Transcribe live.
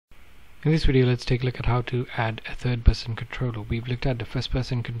In this video, let's take a look at how to add a third-person controller. We've looked at the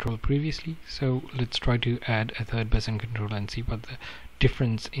first-person control previously, so let's try to add a third-person controller and see what the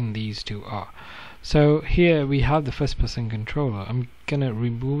difference in these two are. So here we have the first-person controller. I'm gonna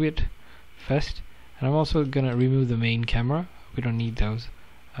remove it first, and I'm also gonna remove the main camera. We don't need those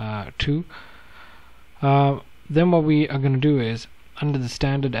two. Then what we are gonna do is, under the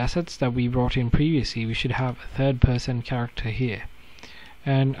standard assets that we brought in previously, we should have a third-person character here.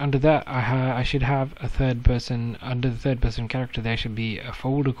 And under that I should have a third person. Under the third person character there should be a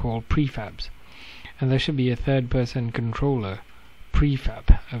folder called prefabs, and there should be a third person controller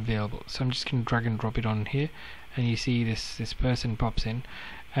prefab available. So I'm just going to drag and drop it on here, and you see this person pops in.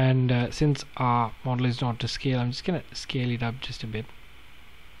 And since our model is not to scale, I'm just going to scale it up just a bit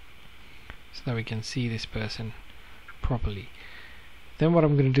so that we can see this person properly. Then what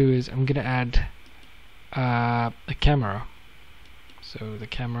I'm going to do is I'm going to add a camera. So the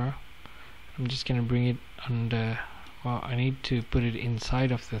camera, I'm just going to bring it under, well, I need to put it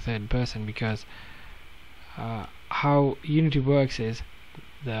inside of the third person, because how Unity works is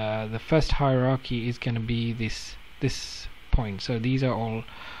the first hierarchy is going to be this point. So these are all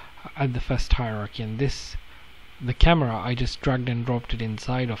at the first hierarchy, and the camera, I just dragged and dropped it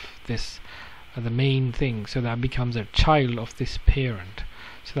inside of this the main thing, so that becomes a child of this parent.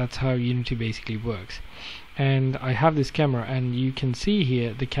 So that's how Unity basically works. And I have this camera, and you can see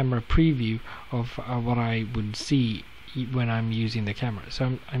here the camera preview of what I would see when I'm using the camera.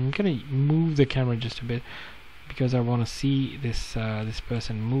 So I'm going to move the camera just a bit, because I want to see this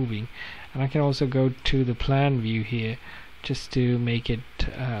person moving. And I can also go to the plan view here just to make it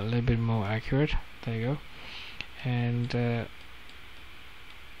a little bit more accurate. There you go. And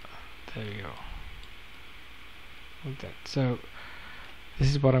there you go, like that. So this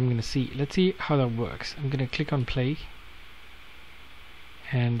is what I'm going to see. Let's see how that works. I'm going to click on play,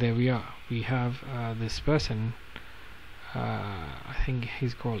 and there we are. We have this person. I think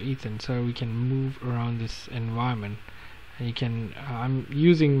he's called Ethan. So we can move around this environment, and you can. I'm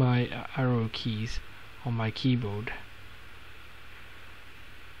using my arrow keys on my keyboard.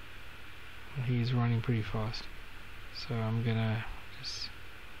 He's running pretty fast, so I'm gonna just.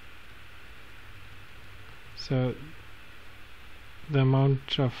 So the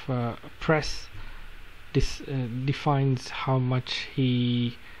amount of press defines how much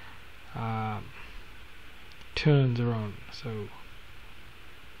he turns around. So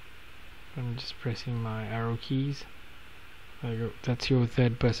I'm just pressing my arrow keys. There you go. That's your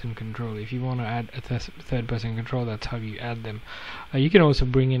third person control. If you want to add a third person control, that's how you add them. You can also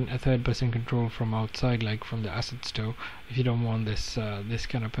bring in a third person control from outside, like from the asset store, if you don't want this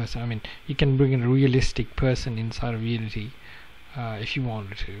kind of person. I mean, you can bring in a realistic person inside of Unity if you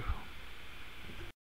wanted to.